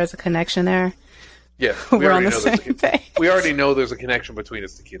that there's a connection there? Yeah. We're on the same page. We already know there's a connection between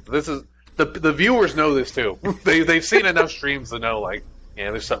us, Nikita. This is... The viewers know this, too. They've seen enough streams to know, like,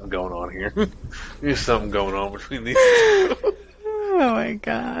 yeah, there's something going on here. There's something going on between these two. Oh, my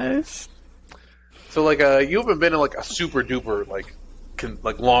gosh. So, like, you haven't been in, like, a super-duper, like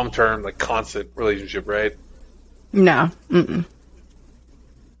long-term, like, constant relationship, right? No. Mm-mm.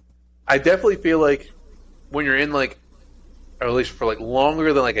 I definitely feel like when you're in, like, a relationship for, like,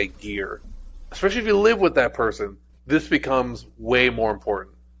 longer than, like, a year, especially if you live with that person, this becomes way more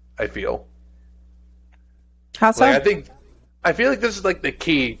important, I feel. How so? Like, I feel like this is, like, the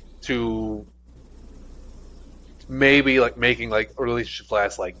key to maybe, like, making, like, a relationship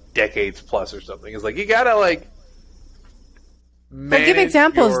last, like, decades plus or something. It's like, you gotta, like, but give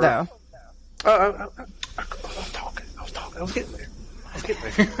examples, though. I was talking. I was getting there.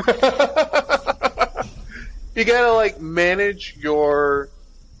 You gotta, like, manage your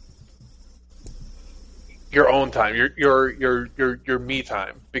own time, your me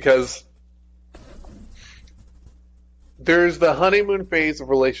time, because there's the honeymoon phase of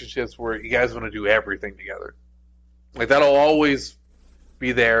relationships where you guys want to do everything together. Like, that'll always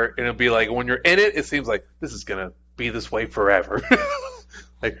be there, and it'll be like, when you're in it, it seems like this is gonna be this way forever.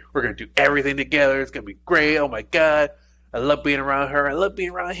 Like, we're gonna do everything together. It's gonna be great. Oh my god, I love being around her. I love being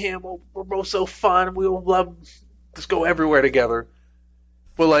around him. We're both so fun. We will love just go everywhere together.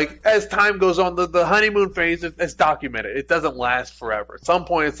 But, like, as time goes on, the honeymoon phase is documented. It doesn't last forever. At some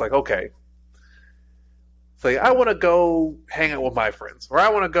point, it's like, okay, it's like, I want to go hang out with my friends, or I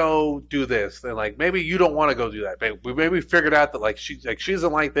want to go do this. And, like, maybe you don't want to go do that. Maybe we figured out that, like, she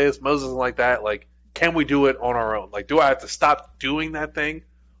doesn't like this, Moses isn't like that. Like, can we do it on our own? Like, do I have to stop doing that thing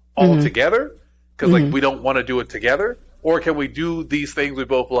altogether because, like, we don't want to do it together? Or can we do these things we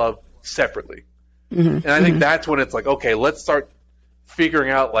both love separately? And I think that's when it's like, okay, let's start figuring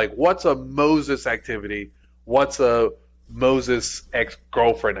out, like, what's a Moses activity? What's a Moses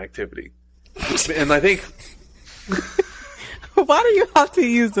ex-girlfriend activity? And I think... Why do you have to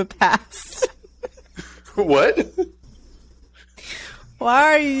use the past? What? Why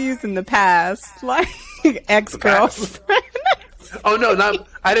are you using the past? Like, ex-girlfriend? Oh, no,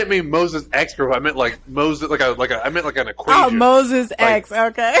 I didn't mean Moses ex-girlfriend. I meant, like, Moses, I meant, like, an equation. Oh, Moses ex,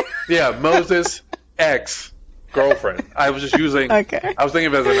 okay. Yeah, Moses ex-girlfriend. I was just using... Okay. I was thinking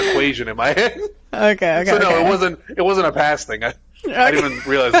of it as an equation in my head. Okay. So, no, it wasn't a past thing. I didn't even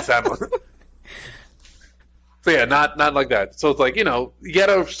realize it sounded... So, yeah, not like that. So, it's like, you know, you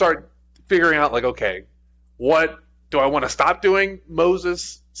gotta start figuring out, like, okay, what... Do I want to stop doing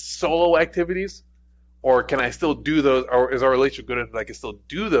Moses solo activities? Or can I still do those? Or is our relationship good enough that I can still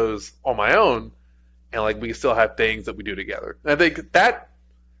do those on my own? And, like, we can still have things that we do together. And I think that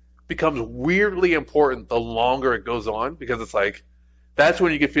becomes weirdly important the longer it goes on, because it's like that's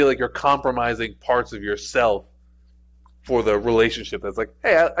when you can feel like you're compromising parts of yourself for the relationship. That's like,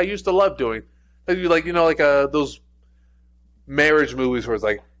 hey, I used to love doing, like those marriage movies where it's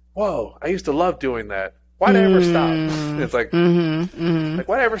like, whoa, I used to love doing that. Why'd I ever stop? It's like, like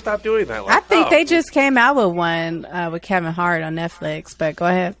why'd I ever stop doing that? Like, I think they just came out with one with Kevin Hart on Netflix. But go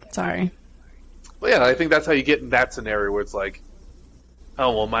ahead, sorry. Well, yeah, I think that's how you get in that scenario where it's like,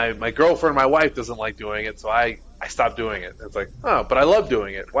 oh, well, my girlfriend, my wife doesn't like doing it, so I stopped doing it. It's like, oh, but I love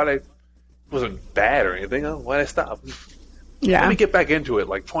doing it. It wasn't bad or anything. Oh, why'd I stop? Yeah. Let me get back into it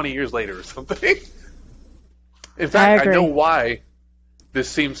like 20 years later or something. In fact, I know why this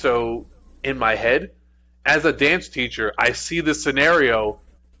seems so in my head. As a dance teacher, I see this scenario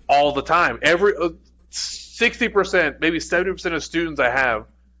all the time. 60%, maybe 70% of students I have,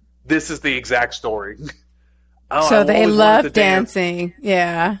 this is the exact story. So they love dancing.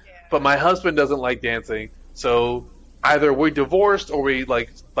 Yeah. But my husband doesn't like dancing. So either we divorced or we like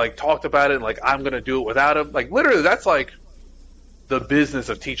talked about it and like, I'm going to do it without him. Like literally that's like the business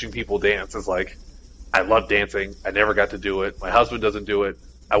of teaching people dance is like, I love dancing. I never got to do it. My husband doesn't do it.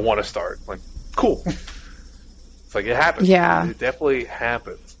 I want to start. Like, cool. It's like it happens. Yeah. It definitely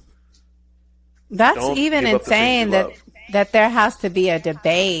happens. That's even insane that there has to be a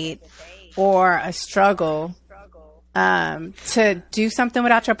debate or a struggle to do something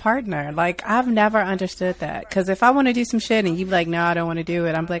without your partner. Like, I've never understood that. Because if I want to do some shit and you be like, no, I don't want to do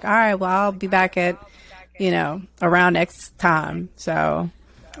it, I'm like, all right, well, I'll be back at, around next time. So.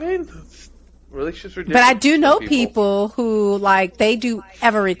 I mean, relationships are different. But I do know people who, like, they do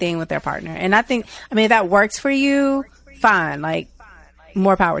everything with their partner. And I think, if that works for you, fine. Like,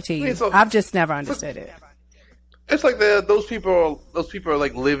 more power to you. I've just never understood it. It's like those people are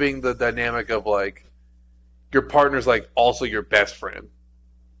like living the dynamic of like your partner's like also your best friend.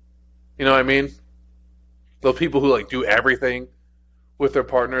 You know what I mean? Those people who like do everything with their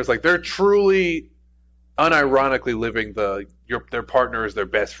partners, like they're truly unironically living their partner is their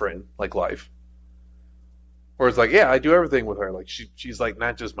best friend, like life. Where it's like, yeah, I do everything with her. Like she's like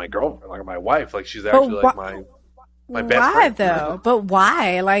not just my girlfriend, like my wife. Like she's actually like my best friend. Why though? But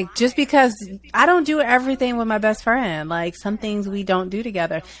why? Like, just because I don't do everything with my best friend. Like, some things we don't do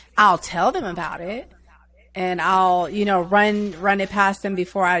together. I'll tell them about it, and I'll run it past them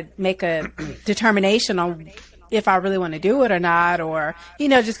before I make a determination on if I really want to do it or not, or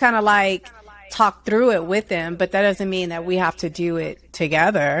just kind of like talk through it with them. But that doesn't mean that we have to do it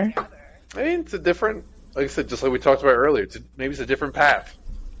together. I mean, it's a different, like I said, just like we talked about earlier. Maybe it's a different path.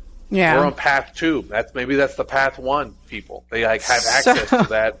 Yeah. We're on path 2. That's the path 1 people. They like have access to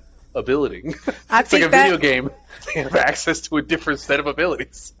that ability. It's like a video game. They have access to a different set of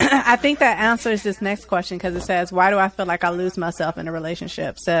abilities. I think that answers this next question because it says, why do I feel like I lose myself in a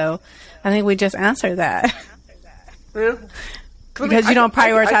relationship? So I think we just answered that. Yeah. Because you don't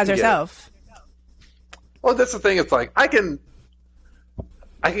prioritize yourself. Well, that's the thing. It's like I can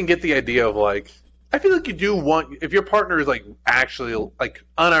get the idea of like, I feel like you do want, if your partner is like actually like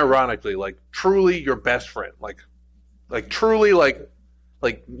unironically like truly your best friend, like truly like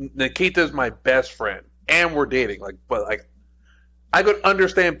Nikita's my best friend and we're dating, like, but like I could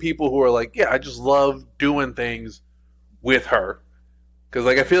understand people who are like, yeah, I just love doing things with her, because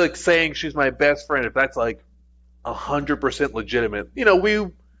like I feel like saying she's my best friend, if that's like 100% legitimate,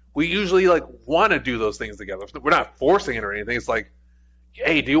 we usually like want to do those things together. We're not forcing it or anything. It's like,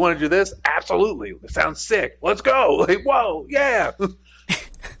 hey, do you want to do this? Absolutely. It sounds sick. Let's go. Like, whoa, yeah. You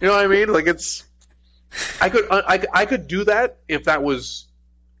know what I mean? Like I could do that if I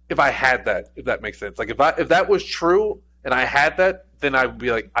had that, if that makes sense. Like if that was true and I had that, then I would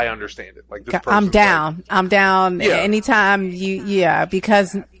be like, I understand it. Like this person, I'm down. Like, I'm down anytime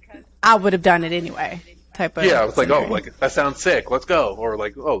because I would have done it anyway. Type of it's like, oh, like that sounds sick. Let's go. Or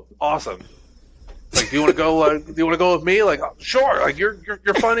like, oh, awesome. Like, do you want to go? Do you want to go with me? Like, oh, sure. Like, you're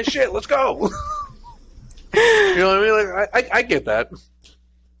fun as shit. Let's go. You know what I mean? Like, I get that.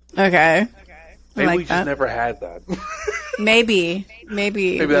 Okay. Maybe like we just never had that. Maybe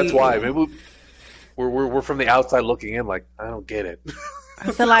that's why. Maybe we're from the outside looking in. Like, I don't get it.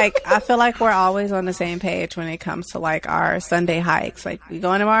 I feel like we're always on the same page when it comes to like our Sunday hikes. Like, we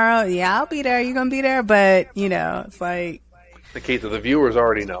going tomorrow? Yeah, I'll be there. You gonna be there? But it's like. Nikita, the viewers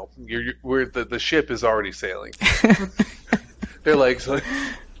already know. The ship is already sailing. They're like,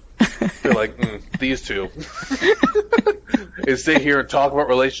 these two. They sit here and talk about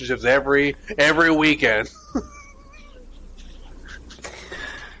relationships every weekend.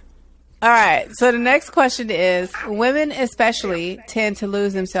 All right. So the next question is, women especially tend to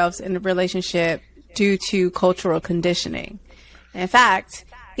lose themselves in a relationship due to cultural conditioning. In fact,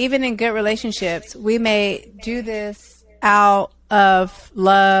 even in good relationships, we may do this out of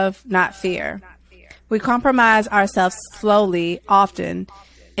love, not fear. We compromise ourselves slowly, often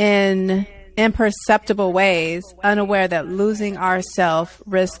in imperceptible ways, unaware that losing ourselves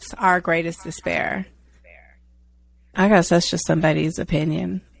risks our greatest despair. I guess that's just somebody's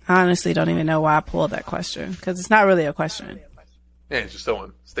opinion. I honestly don't even know why I pulled that question, because it's not really a question. Yeah, it's just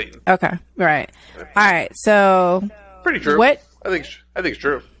someone stating. Okay, right. All right, so pretty true. What? I think it's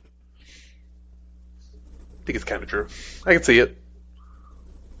true. I think it's kind of true. I can see it.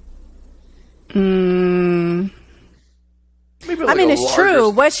 Maybe I mean, it's true.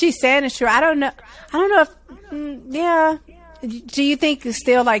 What she's saying is true. I don't know if, yeah. Do you think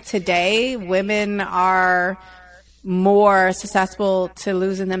still like today women are more susceptible to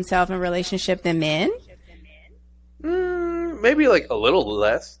losing themselves in a relationship than men? Maybe like a little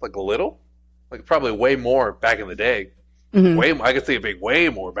less, like probably way more back in the day. Mm-hmm. I could see it being way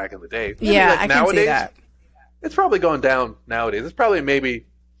more back in the day. Maybe yeah, like I nowadays, can see that. It's probably going down nowadays. It's probably maybe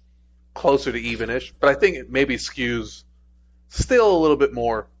closer to evenish, but I think it maybe skews still a little bit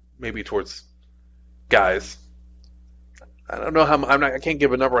more maybe towards guys. I don't know how I can't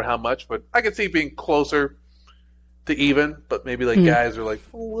give a number on how much, but I can see it being closer to even, but maybe like guys are like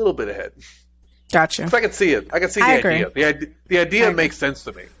a little bit ahead. Gotcha. So I can see it. I can see the idea. The idea makes sense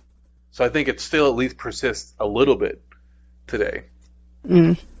to me. So I think it still at least persists a little bit today.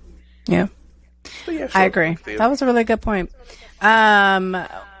 Yeah. Yeah, sure. I agree. That was a really good point.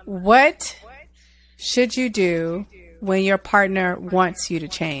 What should you do when your partner wants you to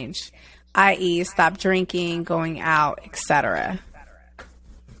change, i.e., stop drinking, going out, etc.?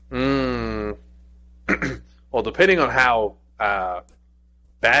 Well, depending on how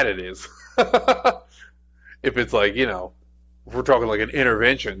bad it is, if it's like, if we're talking like an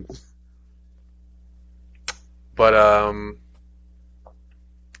intervention, but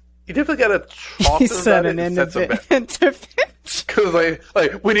you definitely got to talk to them about it and set some intervention. Because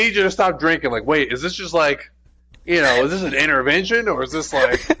like we need you to stop drinking. Like, wait, is this just like, is this an intervention, or is this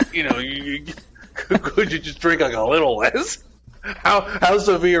like, could you just drink like a little less? How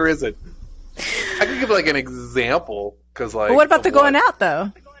severe is it? I can give like an example because like. But what about the going out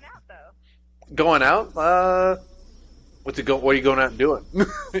though? Going out? What are you going out and doing?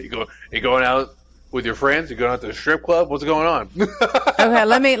 you going out with your friends? You going out to a strip club? What's going on? Okay,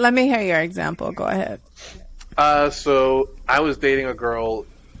 let me hear your example. Go ahead. So I was dating a girl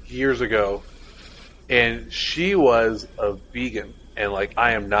years ago, and she was a vegan, and like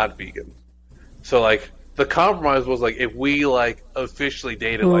I am not vegan. So like the compromise was like, if we like officially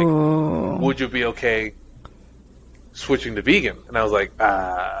dated, like, would you be okay switching to vegan? And I was like,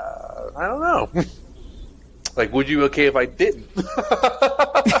 I don't know. Like, would you be okay if I didn't?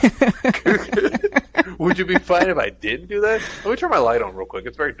 Would you be fine if I didn't do that? Let me turn my light on real quick.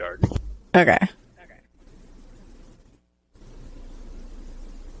 It's very dark. Okay.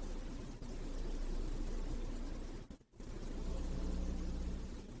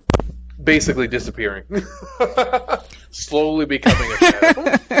 Basically disappearing. Slowly becoming a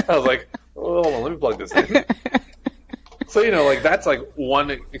shadow. I was like, oh, hold on, let me plug this in. So, like that's like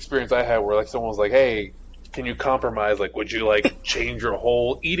one experience I had where like someone was like, hey, can you compromise? Like, would you like change your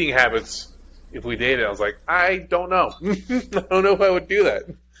whole eating habits if we dated? I was like, I don't know. I don't know if I would do that.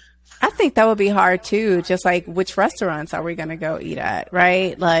 I think that would be hard too. Just like, which restaurants are we going to go eat at?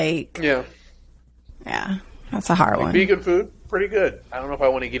 Right? Like, yeah, that's a hard one. Vegan food, pretty good. I don't know if I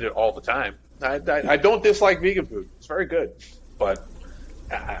want to eat it all the time. I don't dislike vegan food. It's very good, but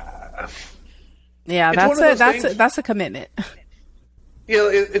yeah, that's a commitment. Yeah,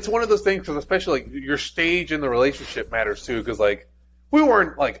 it's one of those things because especially like your stage in the relationship matters too. Because like we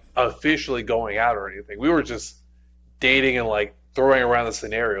weren't like officially going out or anything. We were just dating and like throwing around the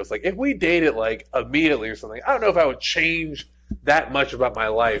scenarios. Like if we dated like immediately or something, I don't know if I would change that much about my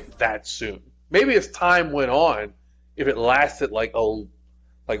life that soon. Maybe as time went on, if it lasted like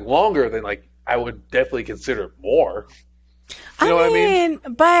longer, then like I would definitely consider it more. You know what I mean?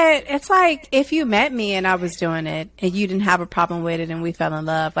 But it's like if you met me and I was doing it and you didn't have a problem with it and we fell in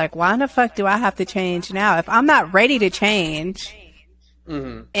love, like why in the fuck do I have to change now? If I'm not ready to change,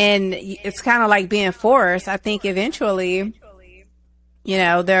 and it's kind of like being forced, I think eventually,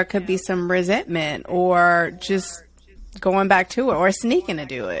 there could be some resentment or just going back to it or sneaking to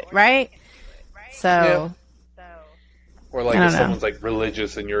do it, right? So. Yeah. Or like if someone's like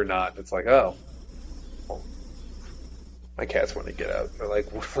religious and you're not, it's like, oh. My cats want to get out. They're like,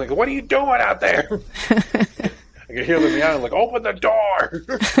 what are you doing out there? I can hear them yelling, like, open the door.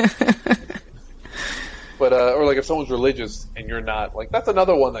 But, or like if someone's religious and you're not, like, that's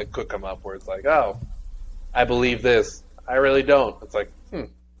another one that could come up where it's like, oh, I believe this. I really don't. It's like,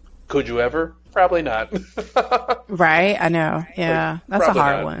 Could you ever? Probably not. Right? I know. Yeah. Like, that's a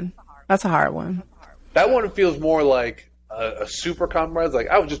hard not. one. That's a hard one. That one feels more like a super compromise. Like,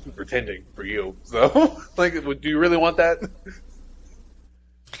 I would just be pretending for you. So, like, do you really want that?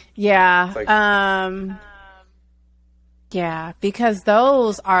 Yeah. Like, yeah, because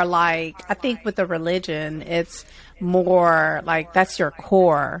those are like, I think with the religion, it's more like that's your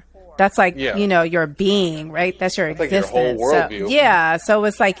core. That's like, your being, right? That's your existence. Like your whole worldview. So, yeah. So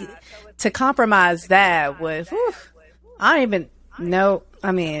it's like to compromise that with, I don't even know.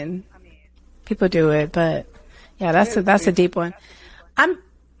 I mean, people do it, but yeah, that's a deep one. I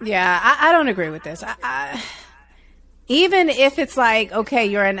don't agree with this. Even if it's like, okay,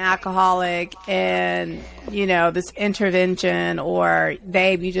 you're an alcoholic and, this intervention, or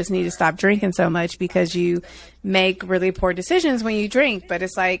babe, you just need to stop drinking so much because you make really poor decisions when you drink. But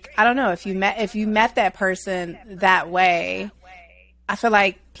it's like, I don't know, if you met that person that way, I feel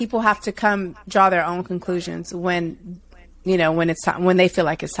like people have to draw their own conclusions when it's time, when they feel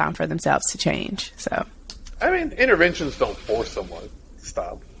like it's time for themselves to change. So, I mean, interventions don't force someone to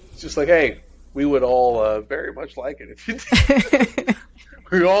stop. It's just like, hey, we would all very much like it if you did.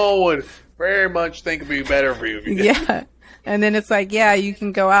 We all would very much think it'd be better for you if you did. Yeah. And then it's like, yeah, you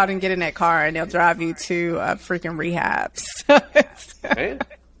can go out and get in that car and they'll drive you to freaking rehab. Man.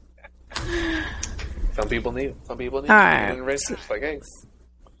 Some people need it. Some people need all right. it. It's like, hey,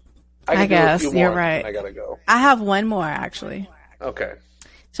 I guess you're right. I gotta go. I have one more actually. Okay.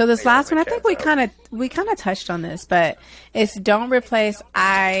 So this last one, I think we kind of touched on this, but it's don't replace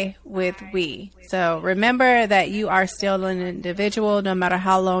I with we. So remember that you are still an individual, no matter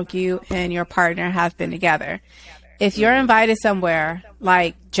how long you and your partner have been together. If you're invited somewhere,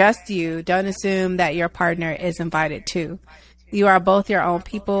 like just you, don't assume that your partner is invited too. You are both your own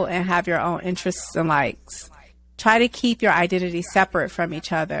people and have your own interests and likes. Try to keep your identity separate from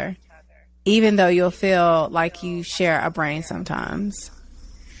each other, even though you'll feel like you share a brain sometimes.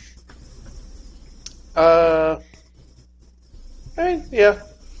 I mean, yeah,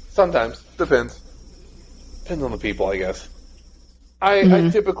 sometimes. Depends on the people, I guess. I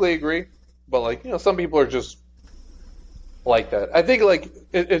typically agree, but like, some people are just like that. I think like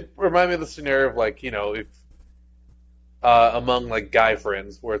it reminds me of the scenario of like, if among like guy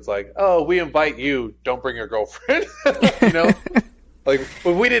friends where it's like, oh, we invite you, don't bring your girlfriend. Like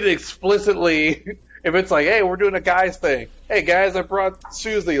when we did it explicitly. If it's like, hey, we're doing a guys thing. Hey guys, I brought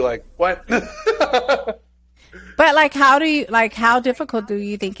Susie. Like what? But like, how difficult do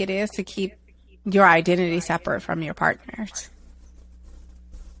you think it is to keep your identity separate from your partners?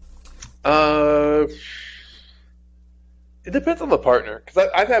 It depends on the partner. Because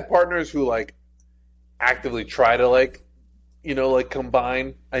I've had partners who like actively try to like, like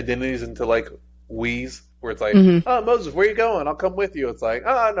combine identities into like we's, where it's like, oh, Moses, where you going? I'll come with you. It's like,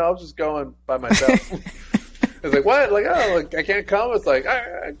 oh no, I'm just going by myself. It's like, what? Like, oh, like I can't come. It's like,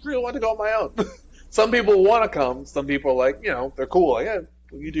 I really want to go on my own. Some people want to come. Some people are like, they're cool. Like, yeah,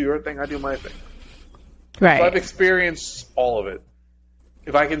 you do your thing, I do my thing. Right. So I've experienced all of it.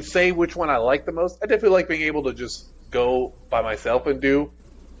 If I can say which one I like the most, I definitely like being able to just go by myself and do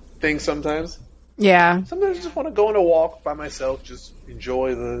things sometimes. Yeah. Sometimes I just want to go on a walk by myself, just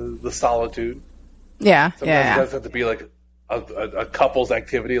enjoy the solitude. Yeah. Sometimes it does have to be like a couple's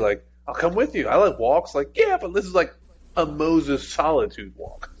activity. Like, I'll come with you. I like walks. Like, yeah, but this is like a Moses solitude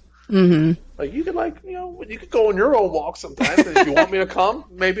walk. Mm-hmm. Like, you could you could go on your own walk sometimes. And if you want me to come,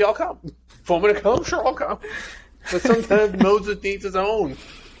 maybe I'll come. If you want me to come, sure, I'll come. But sometimes Moses needs his own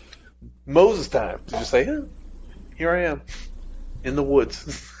Moses time to just say, yeah, here I am in the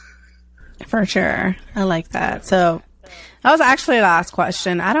woods. For sure. I like that. So that was actually the last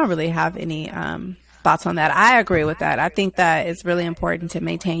question. I don't really have any thoughts on that. I agree with that. I think that it's really important to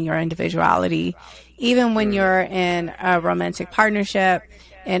maintain your individuality, even when you're in a romantic partnership,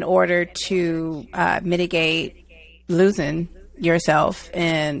 in order to mitigate losing yourself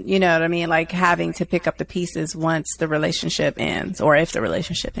and, you know what I mean? Like having to pick up the pieces once the relationship ends, or if the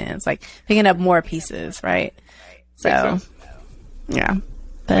relationship ends, like picking up more pieces, right? So, yeah.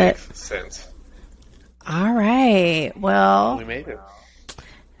 But makes sense. All right. Well, We made it.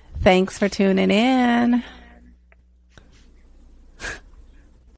 Thanks for tuning in.